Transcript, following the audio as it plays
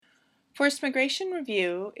Forced Migration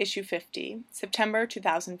Review, Issue 50, September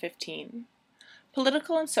 2015.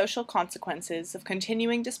 Political and Social Consequences of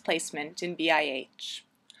Continuing Displacement in BIH,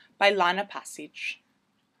 by Lana Passage.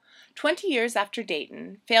 20 years after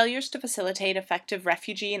Dayton, failures to facilitate effective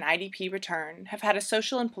refugee and IDP return have had a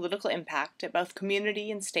social and political impact at both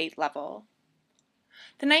community and state level.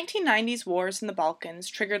 The 1990s wars in the Balkans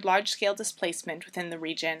triggered large-scale displacement within the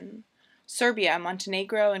region. Serbia,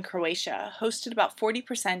 Montenegro, and Croatia hosted about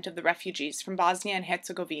 40% of the refugees from Bosnia and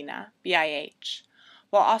Herzegovina, BIH,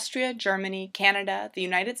 while Austria, Germany, Canada, the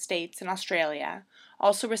United States, and Australia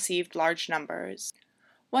also received large numbers.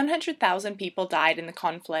 100,000 people died in the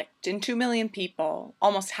conflict, and 2 million people,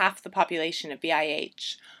 almost half the population of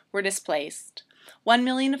BIH, were displaced, 1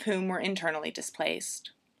 million of whom were internally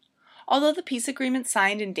displaced. Although the peace agreement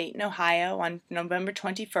signed in Dayton, Ohio on November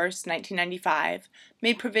 21, 1995,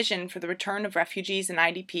 made provision for the return of refugees and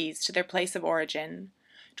IDPs to their place of origin,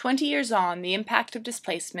 20 years on, the impact of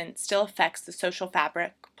displacement still affects the social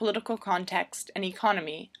fabric, political context, and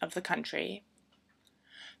economy of the country.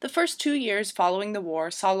 The first 2 years following the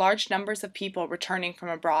war saw large numbers of people returning from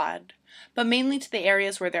abroad, but mainly to the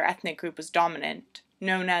areas where their ethnic group was dominant,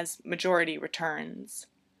 known as majority returns.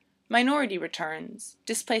 Minority returns,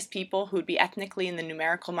 displaced people who would be ethnically in the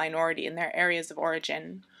numerical minority in their areas of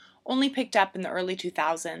origin, only picked up in the early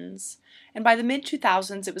 2000s, and by the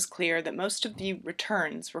mid-2000s it was clear that most of the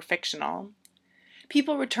returns were fictional.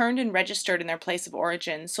 People returned and registered in their place of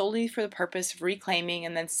origin solely for the purpose of reclaiming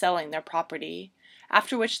and then selling their property,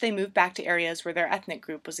 after which they moved back to areas where their ethnic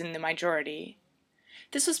group was in the majority.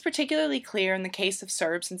 This was particularly clear in the case of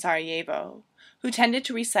Serbs in Sarajevo, who tended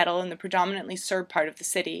to resettle in the predominantly Serb part of the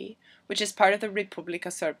city, which is part of the Republika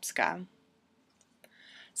Srpska.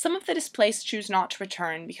 Some of the displaced choose not to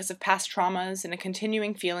return because of past traumas and a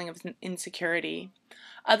continuing feeling of insecurity,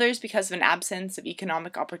 others because of an absence of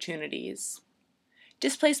economic opportunities.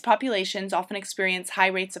 Displaced populations often experience high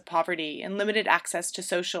rates of poverty and limited access to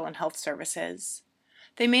social and health services.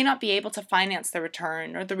 They may not be able to finance their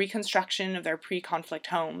return or the reconstruction of their pre-conflict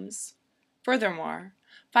homes. Furthermore,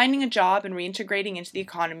 finding a job and reintegrating into the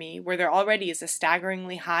economy where there already is a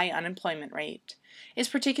staggeringly high unemployment rate is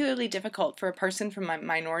particularly difficult for a person from a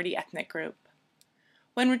minority ethnic group.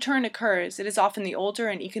 When return occurs, it is often the older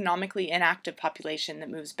and economically inactive population that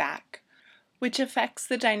moves back, which affects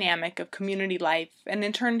the dynamic of community life and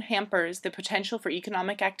in turn hampers the potential for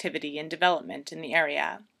economic activity and development in the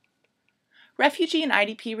area. Refugee and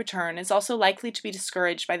IDP return is also likely to be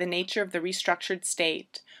discouraged by the nature of the restructured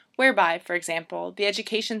state, whereby, for example, the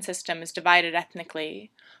education system is divided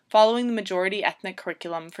ethnically, following the majority ethnic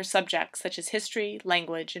curriculum for subjects such as history,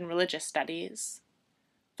 language, and religious studies.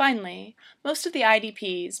 Finally, most of the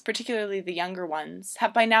IDPs, particularly the younger ones,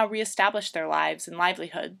 have by now re-established their lives and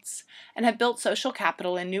livelihoods, and have built social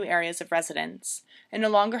capital in new areas of residence, and no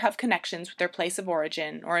longer have connections with their place of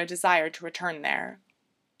origin or a desire to return there.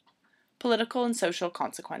 Political and social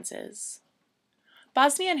consequences.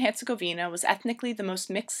 Bosnia and Herzegovina was ethnically the most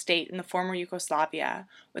mixed state in the former Yugoslavia,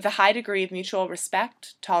 with a high degree of mutual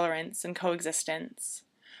respect, tolerance, and coexistence.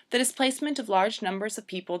 The displacement of large numbers of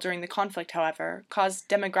people during the conflict, however, caused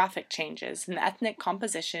demographic changes in the ethnic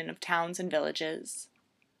composition of towns and villages.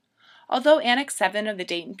 Although Annex 7 of the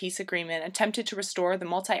Dayton Peace Agreement attempted to restore the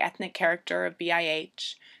multi-ethnic character of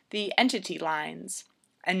BIH, the entity lines,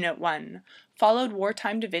 Endnote 1, followed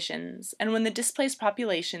wartime divisions, and when the displaced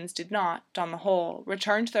populations did not, on the whole,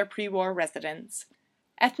 return to their pre-war residence,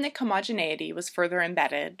 ethnic homogeneity was further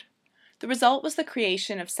embedded. The result was the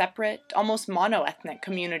creation of separate, almost mono-ethnic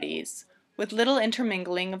communities, with little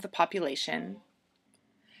intermingling of the population.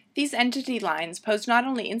 These entity lines posed not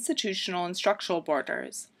only institutional and structural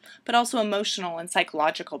borders, but also emotional and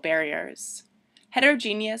psychological barriers.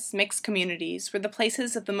 Heterogeneous, mixed communities were the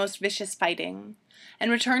places of the most vicious fighting,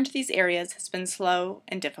 and return to these areas has been slow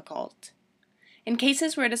and difficult. In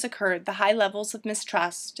cases where it has occurred, the high levels of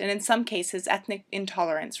mistrust and in some cases ethnic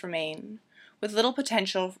intolerance remain, with little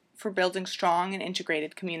potential for building strong and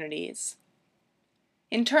integrated communities.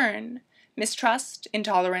 In turn, mistrust,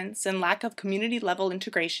 intolerance, and lack of community-level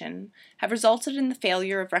integration have resulted in the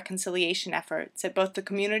failure of reconciliation efforts at both the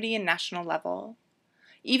community and national level.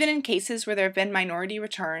 Even in cases where there have been minority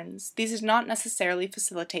returns, these do not necessarily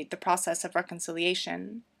facilitate the process of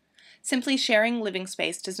reconciliation. Simply sharing living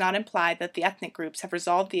space does not imply that the ethnic groups have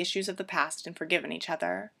resolved the issues of the past and forgiven each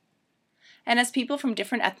other. And as people from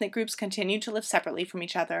different ethnic groups continue to live separately from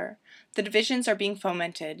each other, the divisions are being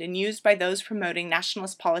fomented and used by those promoting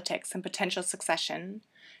nationalist politics and potential succession,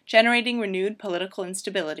 generating renewed political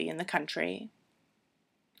instability in the country.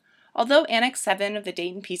 Although Annex 7 of the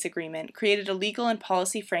Dayton Peace Agreement created a legal and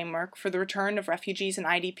policy framework for the return of refugees and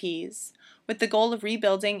IDPs, with the goal of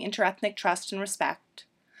rebuilding interethnic trust and respect,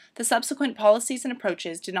 the subsequent policies and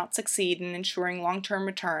approaches did not succeed in ensuring long-term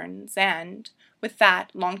returns and, with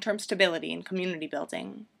that, long-term stability and community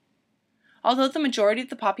building. Although the majority of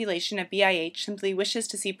the population of BIH simply wishes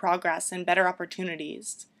to see progress and better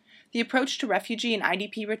opportunities, the approach to refugee and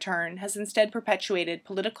IDP return has instead perpetuated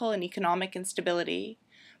political and economic instability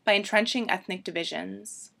by entrenching ethnic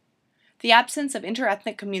divisions. The absence of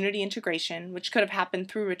interethnic community integration, which could have happened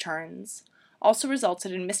through returns, also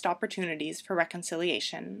resulted in missed opportunities for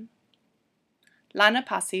reconciliation. Lana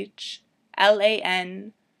Pasic,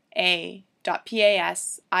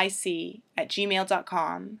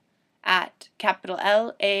 lana.pasic@gmail.com, at capital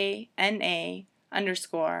LANA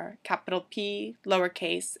 _ capital P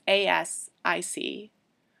lowercase ASIC,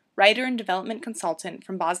 writer and development consultant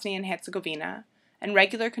from Bosnia and Herzegovina, and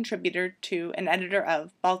regular contributor to and editor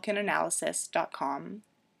of BalkanAnalysis.com.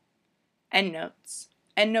 Endnotes.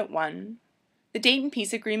 Endnote 1. The Dayton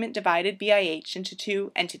Peace Agreement divided BIH into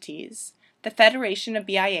two entities, the Federation of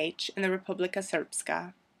BIH and the Republika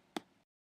Srpska.